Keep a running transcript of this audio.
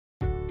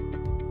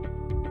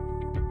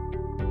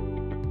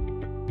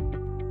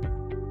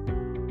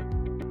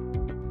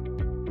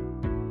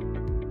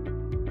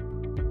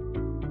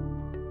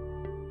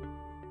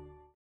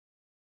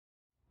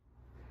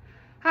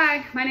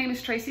Hi, my name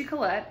is Tracy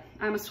Collette.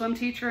 I'm a swim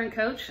teacher and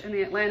coach in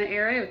the Atlanta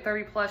area with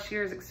 30+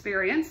 years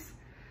experience.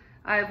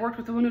 I've worked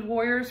with the Wounded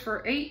Warriors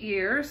for 8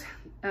 years.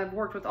 I've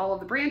worked with all of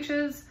the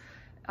branches,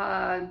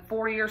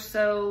 40 or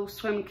so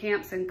swim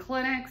camps and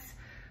clinics,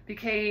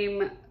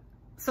 became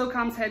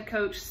SOCOM's head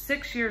coach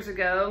 6 years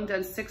ago,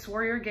 done 6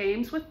 Warrior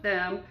Games with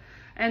them,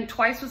 and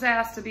twice was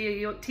asked to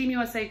be a Team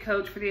USA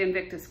coach for the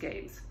Invictus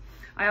Games.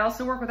 I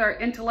also work with our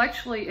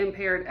intellectually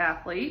impaired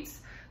athletes,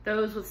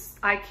 those with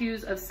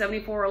IQs of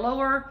 74 or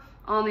lower,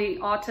 on the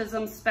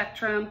autism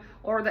spectrum,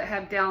 or that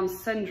have Down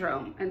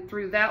syndrome. And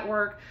through that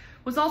work,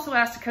 was also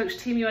asked to coach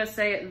Team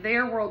USA at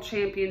their World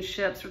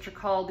Championships, which are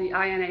called the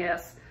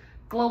INAS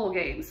Global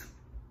Games.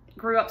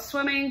 Grew up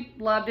swimming,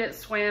 loved it,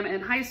 swam in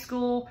high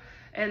school,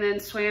 and then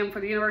swam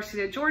for the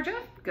University of Georgia,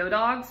 go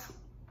Dogs.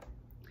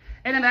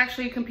 And I've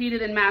actually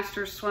competed in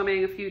masters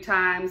swimming a few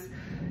times,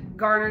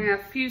 garnering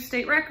a few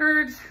state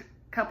records,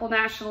 a couple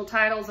national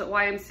titles at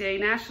YMCA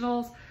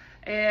Nationals,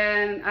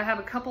 and I have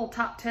a couple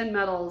top 10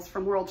 medals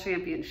from World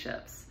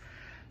Championships.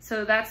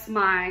 So that's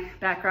my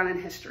background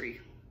in history.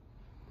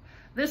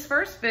 This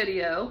first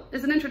video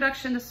is an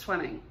introduction to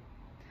swimming.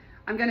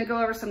 I'm going to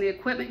go over some of the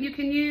equipment you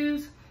can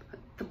use,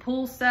 the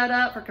pool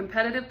setup for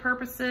competitive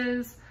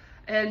purposes,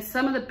 and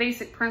some of the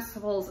basic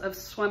principles of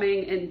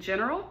swimming in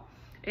general,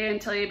 and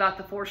tell you about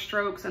the 4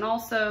 strokes, and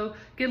also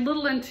get a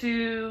little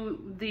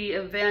into the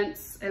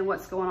events and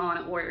what's going on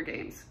at Warrior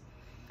Games.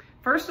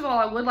 First of all,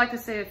 I would like to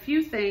say a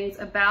few things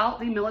about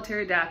the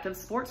Military Adaptive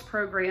Sports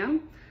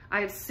Program. I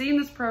have seen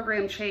this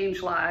program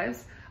change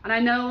lives, and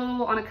I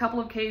know on a couple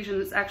of occasions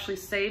it's actually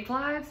saved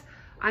lives.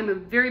 I'm a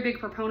very big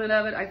proponent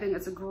of it. I think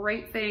it's a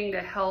great thing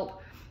to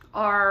help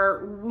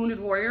our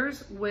wounded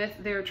warriors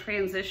with their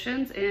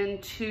transitions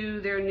into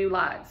their new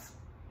lives.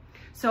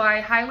 So I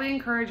highly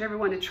encourage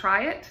everyone to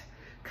try it.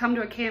 Come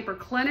to a camp or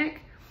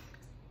clinic,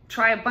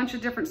 try a bunch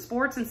of different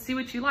sports and see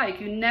what you like.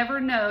 You never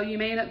know, you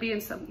may end up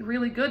being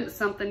really good at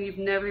something you've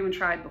never even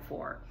tried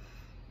before.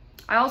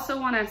 I also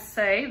want to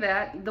say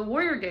that the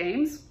Warrior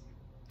Games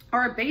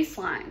are a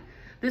baseline.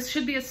 This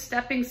should be a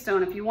stepping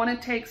stone if you want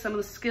to take some of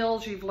the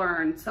skills you've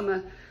learned, some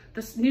of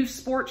the new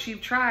sports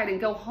you've tried,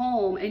 and go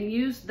home and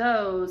use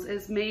those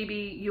as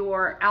maybe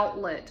your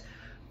outlet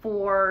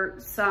for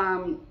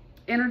some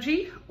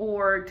energy,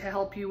 or to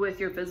help you with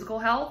your physical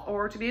health,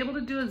 or to be able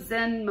to do a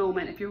Zen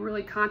moment if you're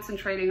really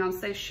concentrating on,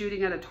 say,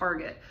 shooting at a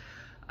target.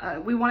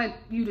 We wanted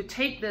you to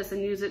take this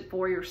and use it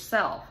for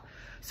yourself.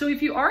 So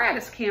if you are at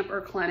a camp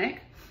or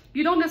clinic,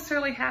 you don't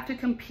necessarily have to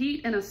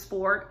compete in a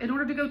sport in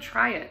order to go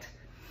try it.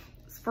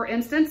 For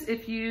instance,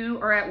 if you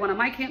are at one of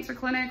my camps or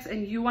clinics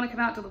and you want to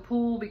come out to the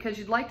pool because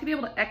you'd like to be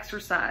able to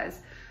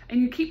exercise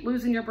and you keep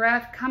losing your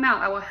breath, come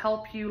out. I will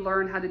help you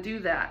learn how to do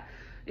that.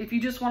 If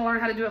you just want to learn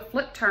how to do a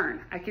flip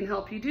turn, I can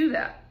help you do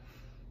that.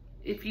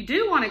 If you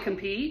do want to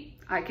compete,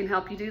 I can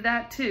help you do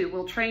that too.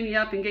 We'll train you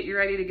up and get you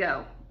ready to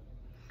go.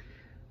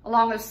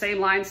 Along those same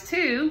lines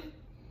too,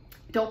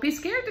 don't be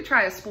scared to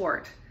try a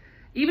sport.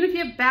 Even if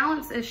you have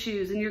balance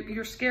issues and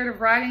you're scared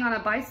of riding on a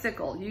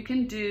bicycle, you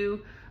can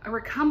do a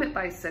recumbent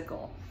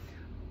bicycle.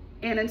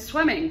 And in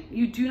swimming,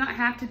 you do not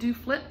have to do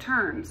flip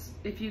turns.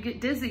 If you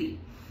get dizzy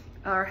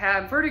or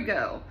have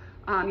vertigo,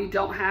 you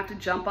don't have to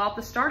jump off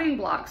the starting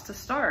blocks to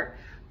start.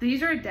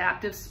 These are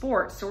adaptive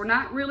sports, so we're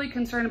not really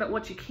concerned about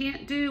what you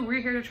can't do.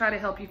 We're here to try to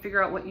help you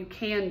figure out what you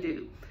can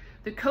do.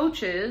 The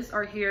coaches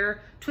are here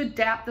to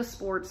adapt the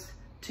sports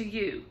to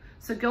you.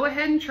 So go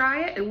ahead and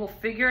try it and we'll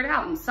figure it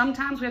out. And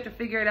sometimes we have to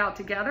figure it out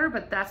together,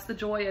 but that's the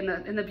joy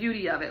and the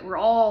beauty of it. We're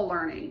all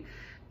learning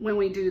when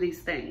we do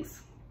these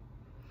things.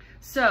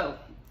 So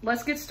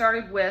let's get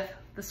started with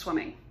the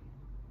swimming.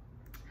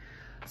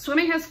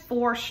 Swimming has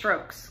 4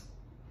 strokes.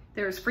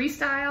 There's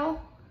freestyle.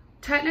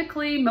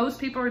 Technically, most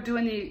people are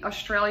doing the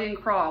Australian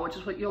crawl, which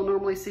is what you'll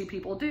normally see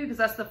people do because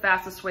that's the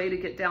fastest way to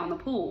get down the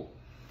pool.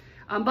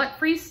 But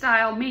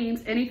freestyle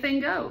means anything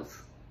goes.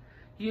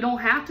 You don't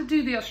have to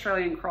do the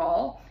Australian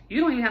crawl. You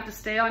don't even have to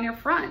stay on your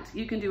front.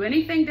 You can do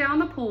anything down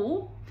the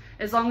pool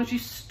as long as you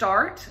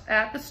start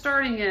at the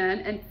starting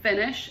end and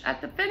finish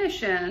at the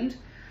finish end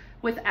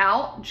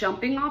without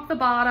jumping off the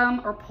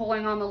bottom or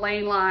pulling on the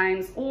lane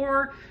lines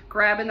or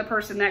grabbing the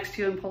person next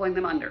to you and pulling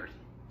them under.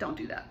 Don't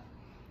do that.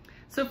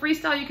 So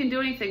freestyle, you can do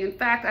anything. In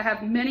fact, I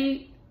have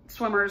many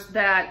swimmers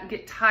that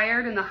get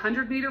tired in the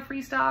 100-meter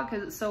freestyle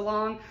because it's so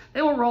long.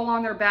 They will roll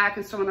on their back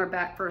and swim on their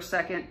back for a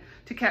second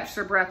to catch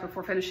their breath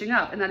before finishing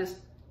up. And that is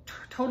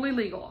totally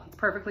legal. It's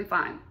perfectly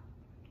fine.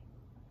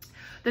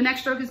 The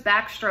next stroke is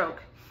backstroke.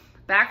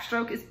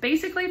 Backstroke is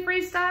basically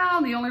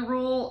freestyle. The only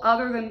rule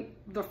other than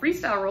the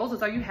freestyle rules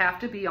is that you have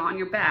to be on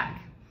your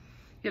back.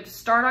 You have to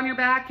start on your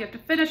back, you have to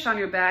finish on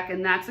your back,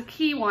 and that's a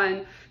key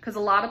one because a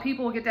lot of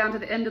people will get down to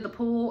the end of the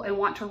pool and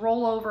want to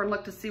roll over and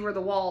look to see where the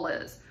wall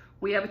is.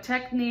 We have a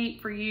technique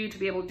for you to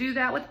be able to do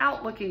that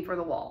without looking for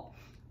the wall.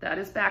 That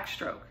is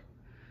backstroke.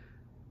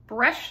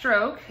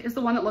 Breaststroke is the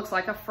one that looks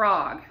like a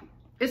frog.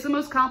 It's the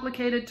most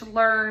complicated to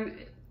learn.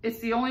 It's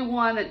the only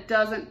one that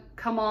doesn't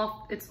come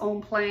off its own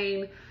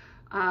plane.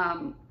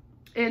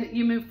 and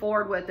you move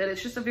forward with it.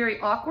 It's just a very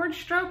awkward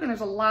stroke, and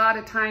there's a lot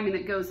of timing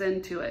that goes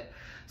into it.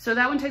 So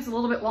that one takes a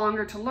little bit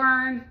longer to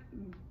learn.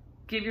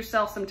 Give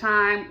yourself some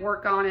time,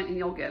 work on it, and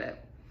you'll get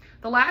it.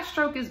 The last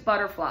stroke is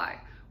butterfly.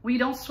 We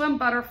don't swim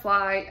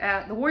butterfly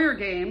at the Warrior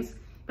Games,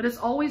 but it's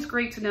always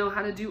great to know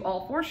how to do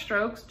all 4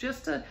 strokes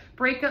just to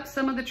break up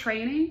some of the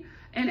training.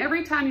 And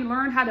every time you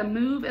learn how to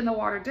move in the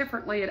water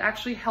differently, it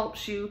actually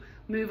helps you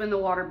move in the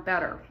water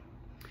better.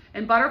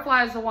 And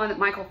butterfly is the one that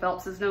Michael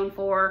Phelps is known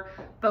for.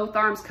 Both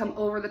arms come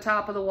over the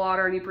top of the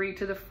water and you breathe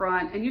to the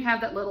front and you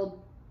have that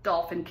little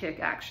dolphin kick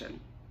action.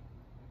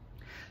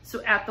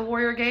 So at the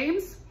Warrior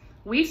Games,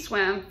 we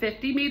swim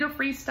 50-meter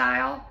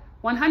freestyle,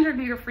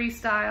 100-meter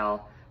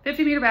freestyle,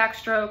 50-meter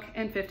backstroke,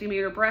 and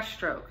 50-meter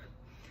breaststroke.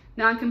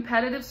 Now in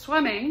competitive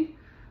swimming,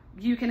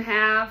 you can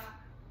have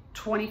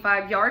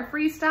 25-yard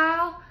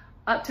freestyle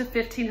up to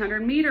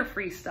 1,500-meter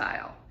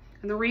freestyle.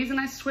 And the reason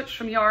I switched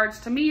from yards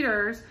to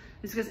meters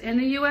is because in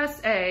the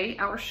USA,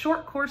 our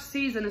short course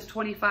season is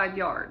 25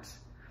 yards.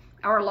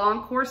 Our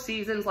long course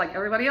seasons, like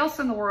everybody else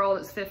in the world,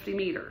 is 50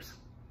 meters.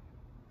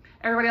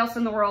 Everybody else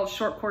in the world's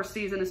short course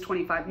season is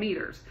 25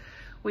 meters.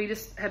 We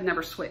just have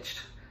never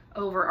switched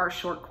over our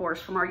short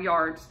course from our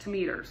yards to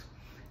meters.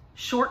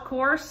 Short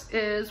course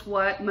is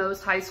what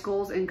most high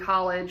schools and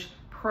college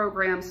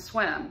programs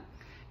swim.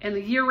 And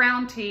the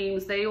year-round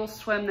teams, they will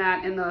swim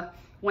that in the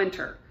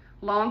winter.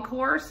 Long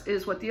course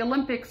is what the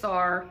Olympics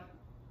are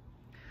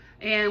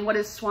and what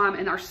is swum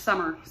in our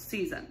summer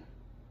season.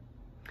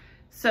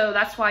 So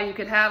that's why you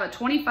could have a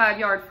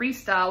 25-yard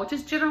freestyle, which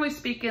is generally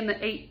speaking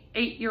the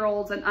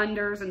eight-year-olds and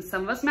unders, and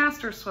some of us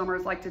master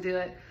swimmers like to do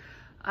it.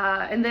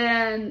 And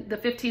then the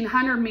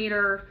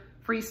 1,500-meter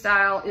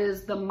freestyle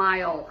is the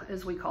mile,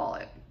 as we call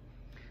it.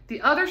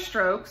 The other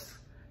strokes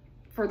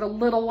for the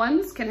little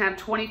ones can have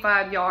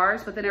 25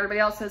 yards, but then everybody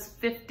else has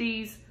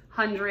 50s,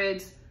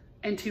 100s,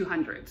 and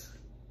 200s,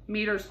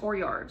 meters or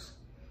yards.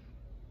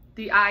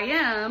 The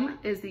IM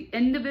is the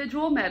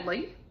individual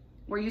medley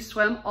where you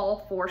swim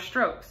all 4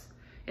 strokes.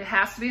 It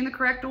has to be in the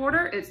correct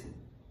order. It's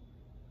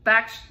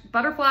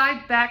butterfly,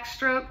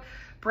 backstroke,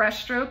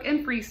 breaststroke,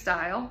 and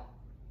freestyle.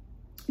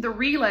 The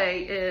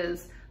relay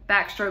is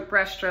backstroke,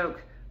 breaststroke,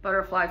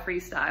 butterfly,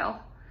 freestyle.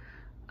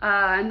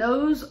 And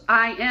those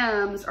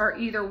IMs are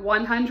either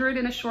 100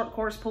 in a short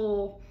course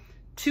pool,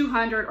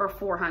 200, or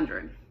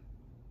 400.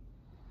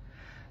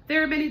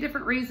 There are many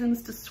different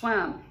reasons to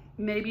swim.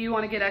 Maybe you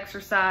want to get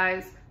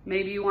exercise,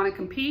 maybe you want to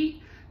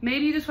compete,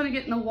 maybe you just want to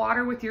get in the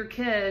water with your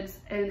kids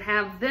and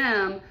have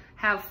them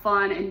have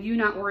fun and you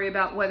not worry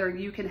about whether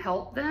you can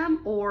help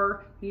them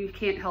or you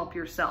can't help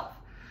yourself.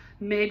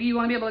 Maybe you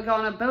want to be able to go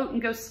on a boat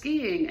and go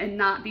skiing and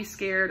not be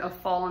scared of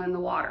falling in the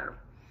water.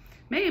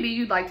 Maybe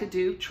you'd like to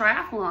do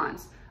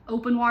triathlons,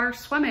 open water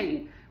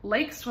swimming,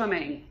 lake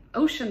swimming,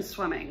 ocean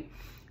swimming,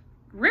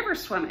 river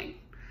swimming.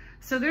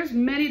 So there's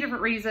many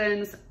different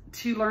reasons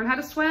to learn how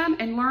to swim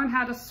and learn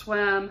how to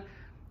swim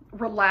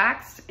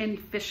relaxed and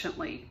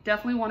efficiently.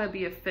 Definitely want to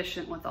be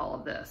efficient with all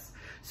of this.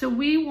 So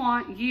we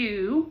want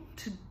you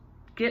to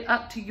get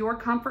up to your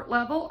comfort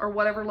level or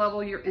whatever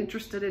level you're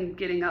interested in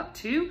getting up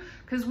to,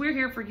 because we're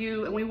here for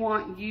you and we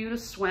want you to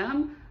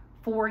swim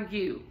for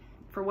you,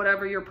 for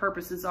whatever your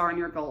purposes are and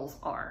your goals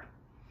are.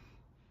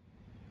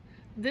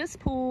 This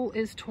pool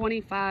is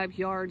 25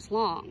 yards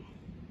long.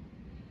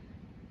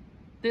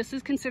 This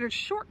is considered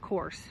short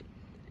course.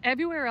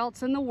 Everywhere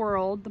else in the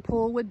world, the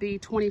pool would be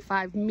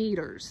 25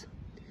 meters.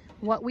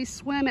 What we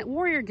swim at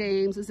Warrior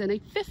Games is in a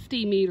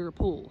 50-meter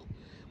pool,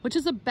 which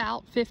is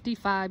about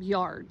 55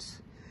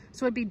 yards.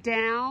 So it'd be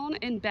down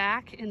and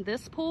back in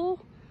this pool,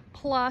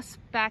 plus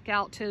back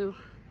out to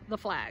the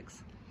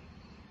flags.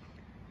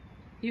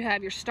 You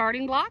have your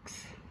starting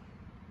blocks,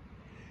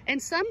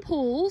 and some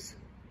pools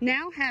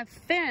now have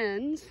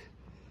fins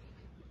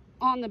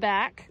on the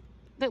back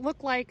that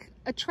look like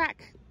a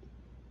track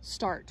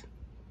start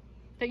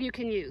that you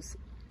can use.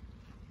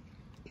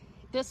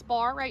 This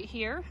bar right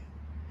here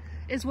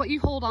is what you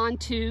hold on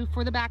to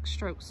for the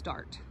backstroke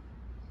start.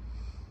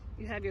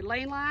 You have your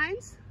lane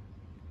lines,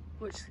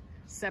 which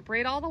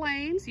separate all the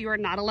lanes. You are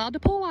not allowed to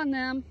pull on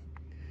them.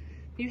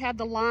 You have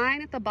the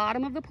line at the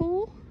bottom of the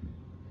pool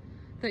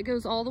that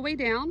goes all the way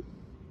down.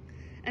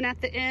 And at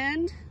the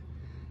end,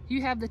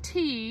 you have the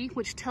T,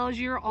 which tells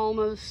you you're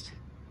almost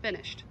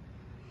finished.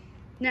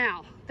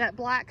 Now, that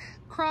black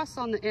cross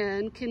on the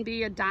end can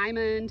be a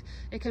diamond,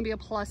 it can be a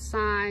plus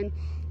sign,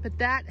 but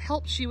that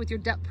helps you with your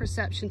depth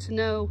perception to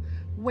know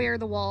where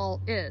the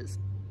wall is.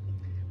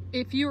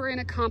 If you are in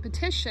a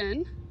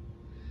competition,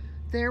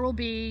 there will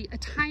be a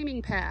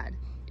timing pad.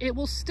 It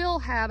will still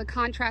have a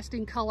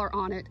contrasting color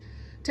on it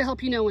to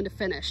help you know when to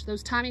finish.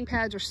 Those timing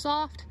pads are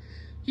soft.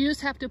 You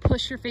just have to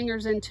push your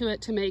fingers into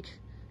it to make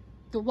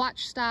the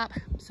watch stop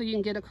so you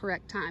can get a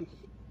correct time.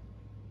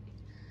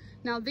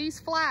 Now these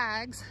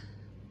flags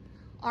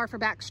are for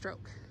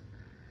backstroke.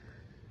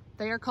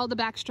 They are called the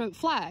backstroke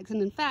flags.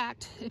 And in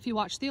fact, if you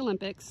watch the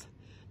Olympics,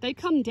 they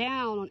come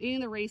down on any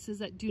of the races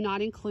that do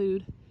not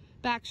include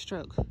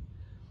backstroke.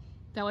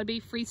 That would be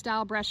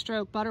freestyle,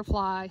 breaststroke,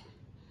 butterfly.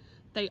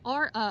 They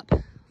are up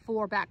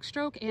for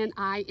backstroke and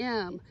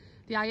IM.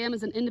 The IM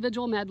is an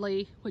individual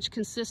medley, which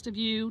consists of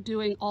you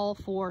doing all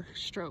 4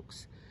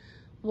 strokes.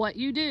 What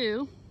you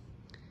do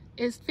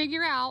is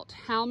figure out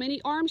how many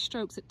arm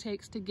strokes it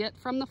takes to get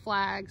from the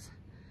flags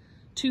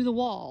to the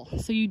wall,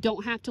 so you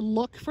don't have to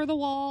look for the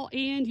wall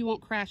and you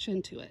won't crash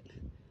into it.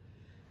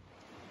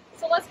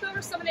 So let's go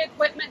over some of the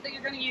equipment that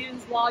you're going to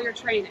use while you're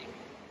training.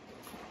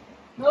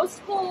 Most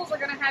schools are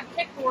going to have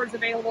kickboards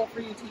available for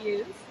you to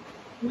use.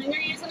 When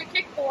you're using a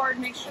kickboard,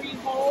 make sure you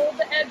hold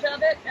the edge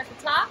of it at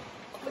the top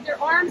with your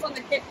arms on the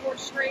kickboard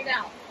straight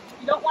out.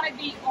 You don't want to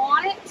be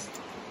on it,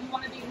 you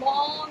want to be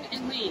long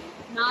and lean.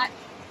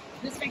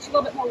 This makes you a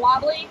little bit more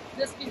wobbly,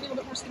 this gives you a little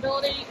bit more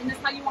stability, and this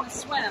is how you want to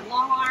swim.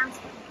 Long arms,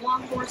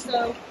 long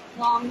torso,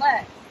 long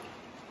leg.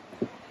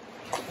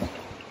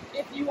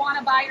 If you want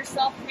to buy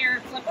yourself a pair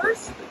of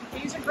flippers,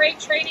 these are great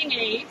training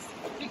aids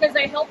because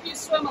they help you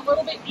swim a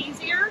little bit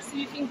easier so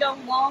you can go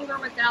longer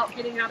without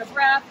getting out of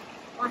breath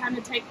or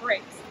having to take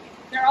breaks.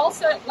 There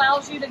also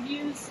allows you to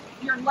use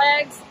your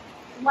legs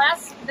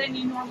less than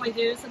you normally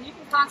do so that you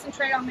can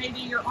concentrate on maybe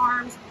your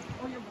arms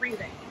or your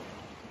breathing.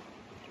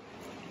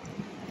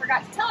 I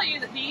forgot to tell you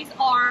that these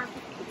are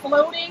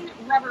floating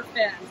rubber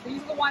fins.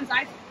 These are the ones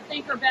I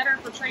think are better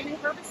for training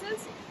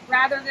purposes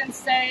rather than,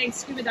 say,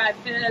 scuba dive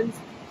fins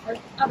or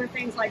other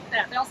things like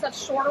that. They also have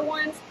shorter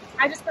ones.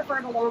 I just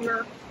prefer the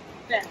longer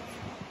fins.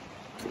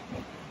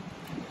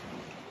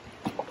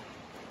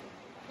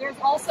 There's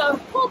also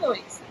pull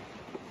buoys.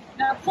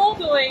 Now, a pull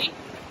buoy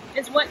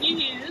is what you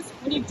use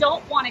when you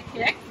don't want to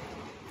kick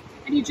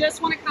and you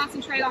just want to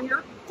concentrate on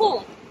your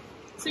pull.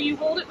 So you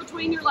hold it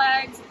between your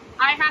legs.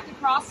 I have to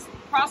cross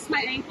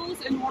my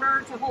ankles in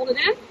order to hold it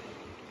in.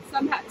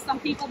 Some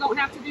people don't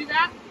have to do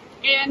that.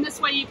 And this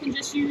way you can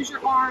just use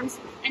your arms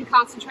and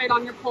concentrate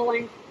on your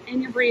pulling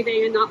and your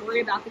breathing and not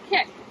worry about the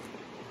kick.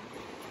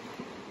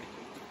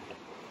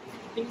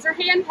 These are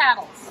hand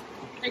paddles.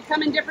 They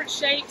come in different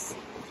shapes.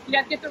 You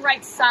have to get the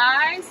right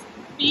size.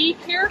 Be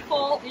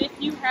careful if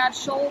you have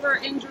shoulder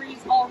injuries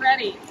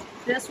already.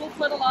 This will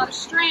put a lot of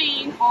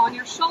strain on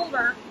your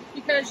shoulder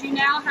because you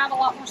now have a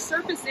lot more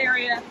surface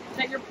area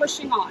that you're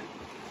pushing on.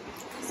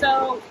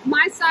 So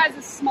my size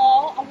is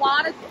small. A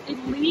lot of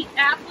elite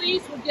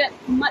athletes will get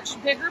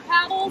much bigger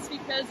paddles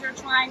because they're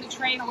trying to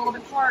train a little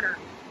bit harder.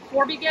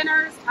 For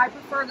beginners, I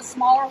prefer the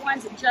smaller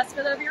ones that just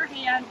fit over your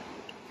hand.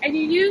 And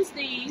you use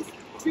these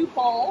to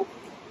pull.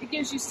 It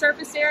gives you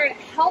surface area, it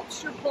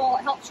helps your pull,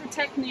 it helps your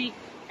technique,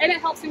 and it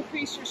helps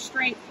increase your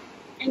strength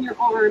in your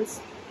arms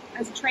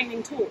as a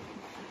training tool.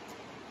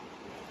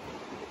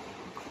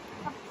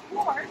 Of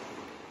course,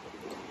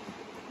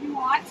 you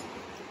want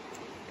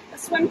a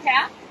swim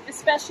cap,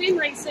 especially in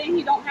racing.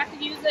 You don't have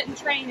to use it in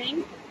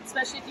training,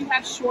 especially if you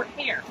have short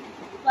hair.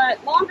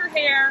 But longer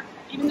hair,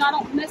 even though I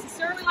don't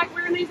necessarily like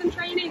wearing these in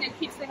training, it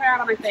keeps the hair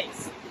out of my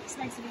face. Just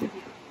makes it easier.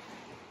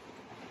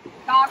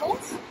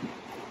 Goggles.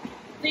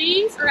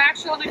 These are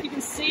actually, I don't know if you can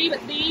see,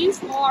 but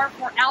these are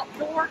for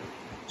outdoor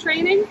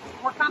training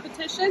or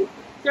competition.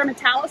 They're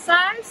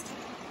metallicized.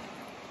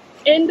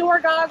 Indoor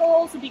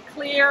goggles would be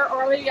clear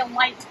or maybe a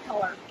light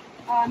color.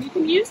 You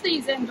can use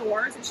these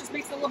indoors. It just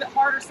makes it a little bit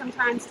harder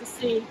sometimes to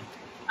see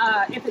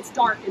if it's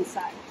dark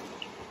inside.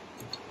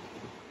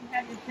 You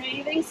have your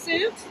bathing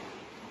suit.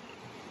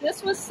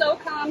 This was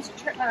SOCOM's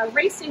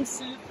racing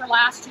suit for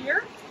last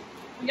year.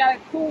 We got a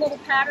cool little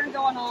pattern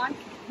going on.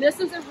 This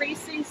is a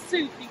racing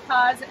suit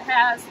because it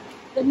has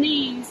the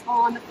knees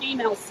on the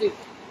female suit.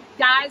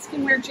 Guys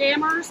can wear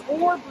jammers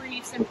or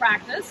briefs in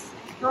practice.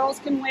 Girls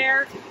can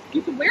wear,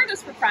 you can wear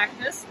this for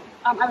practice.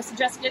 I would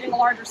suggest getting a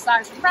larger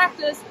size for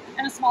practice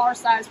and a smaller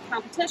size for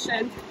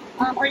competition.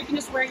 Or you can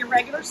just wear your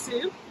regular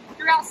suit. If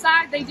you're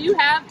outside, they do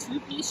have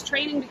 2-piece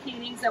training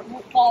bikinis that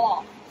won't fall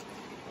off.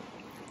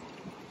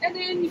 And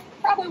then you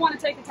probably want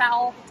to take a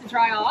towel to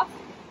dry off.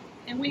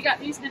 And we got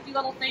these nifty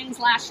little things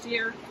last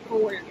year for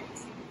Warrior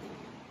Games.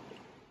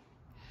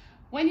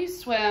 When you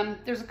swim,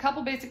 there's a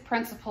couple basic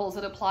principles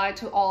that apply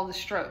to all of the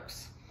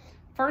strokes.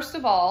 First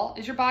of all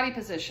is your body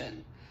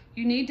position.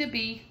 You need to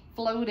be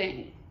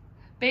floating.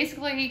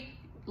 Basically,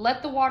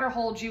 let the water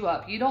hold you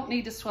up. You don't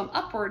need to swim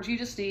upwards, you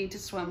just need to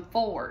swim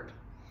forward.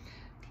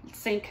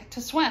 Sink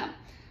to swim.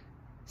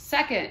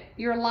 Second,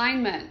 your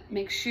alignment.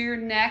 Make sure your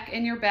neck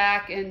and your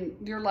back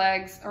and your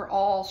legs are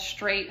all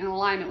straight in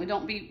alignment. We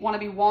don't want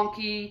to be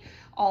wonky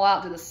all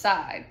out to the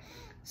side.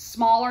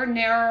 Smaller,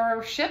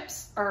 narrower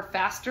ships are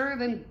faster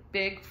than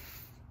big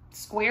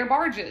square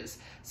barges.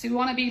 So you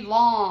want to be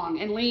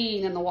long and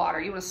lean in the water.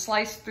 You want to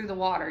slice through the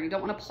water. You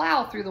don't want to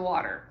plow through the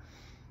water.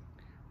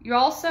 You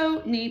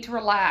also need to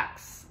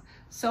relax.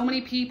 So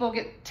many people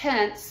get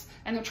tense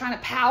and they're trying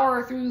to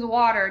power through the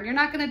water, and you're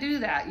not going to do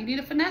that. You need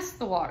to finesse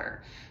the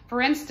water.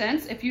 For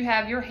instance, if you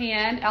have your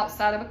hand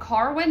outside of a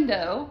car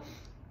window,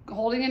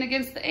 holding it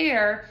against the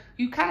air,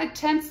 you kind of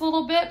tense a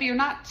little bit, but you're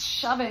not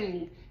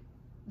shoving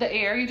the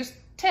air, you just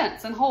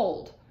tense and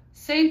hold.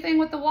 Same thing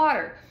with the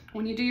water.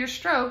 When you do your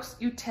strokes,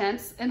 you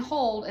tense and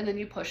hold, and then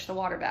you push the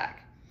water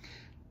back.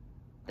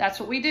 That's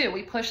what we do.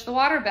 We push the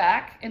water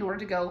back in order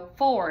to go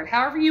forward.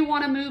 However you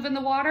want to move in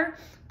the water,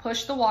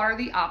 push the water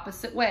the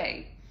opposite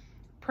way.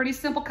 Pretty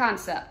simple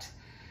concept.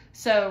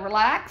 So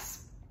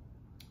relax,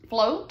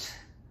 float.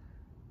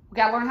 We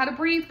gotta learn how to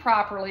breathe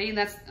properly. And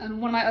that's in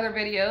one of my other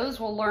videos.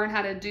 We'll learn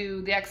how to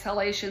do the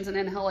exhalations and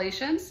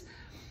inhalations.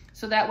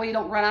 So that way you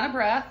don't run out of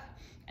breath.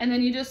 And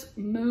then you just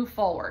move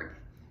forward.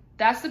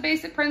 That's the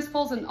basic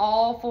principles in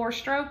all 4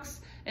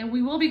 strokes. And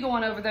we will be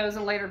going over those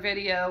in a later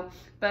video,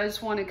 but I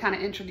just want to kind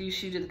of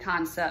introduce you to the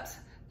concepts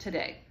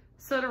today.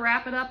 So to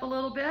wrap it up a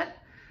little bit,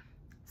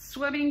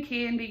 swimming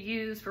can be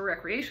used for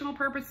recreational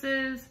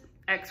purposes,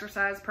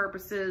 exercise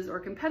purposes, or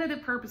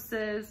competitive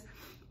purposes,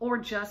 or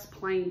just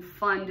plain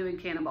fun doing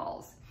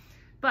cannonballs.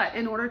 But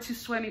in order to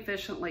swim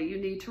efficiently, you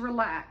need to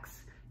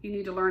relax. You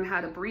need to learn how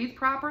to breathe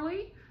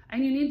properly,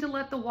 and you need to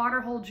let the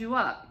water hold you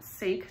up,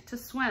 sink to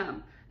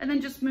swim, and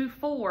then just move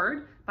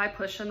forward by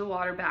pushing the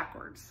water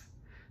backwards.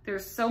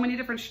 There's so many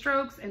different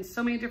strokes and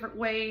so many different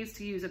ways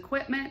to use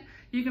equipment.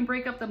 You can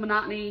break up the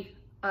monotony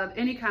of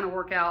any kind of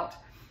workout.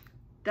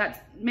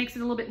 That makes it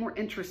a little bit more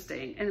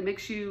interesting, and it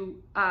makes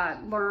you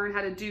learn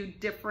how to do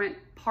different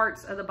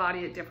parts of the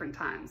body at different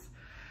times.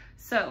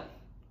 So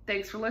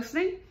thanks for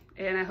listening,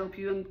 and I hope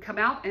you come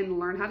out and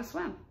learn how to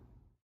swim.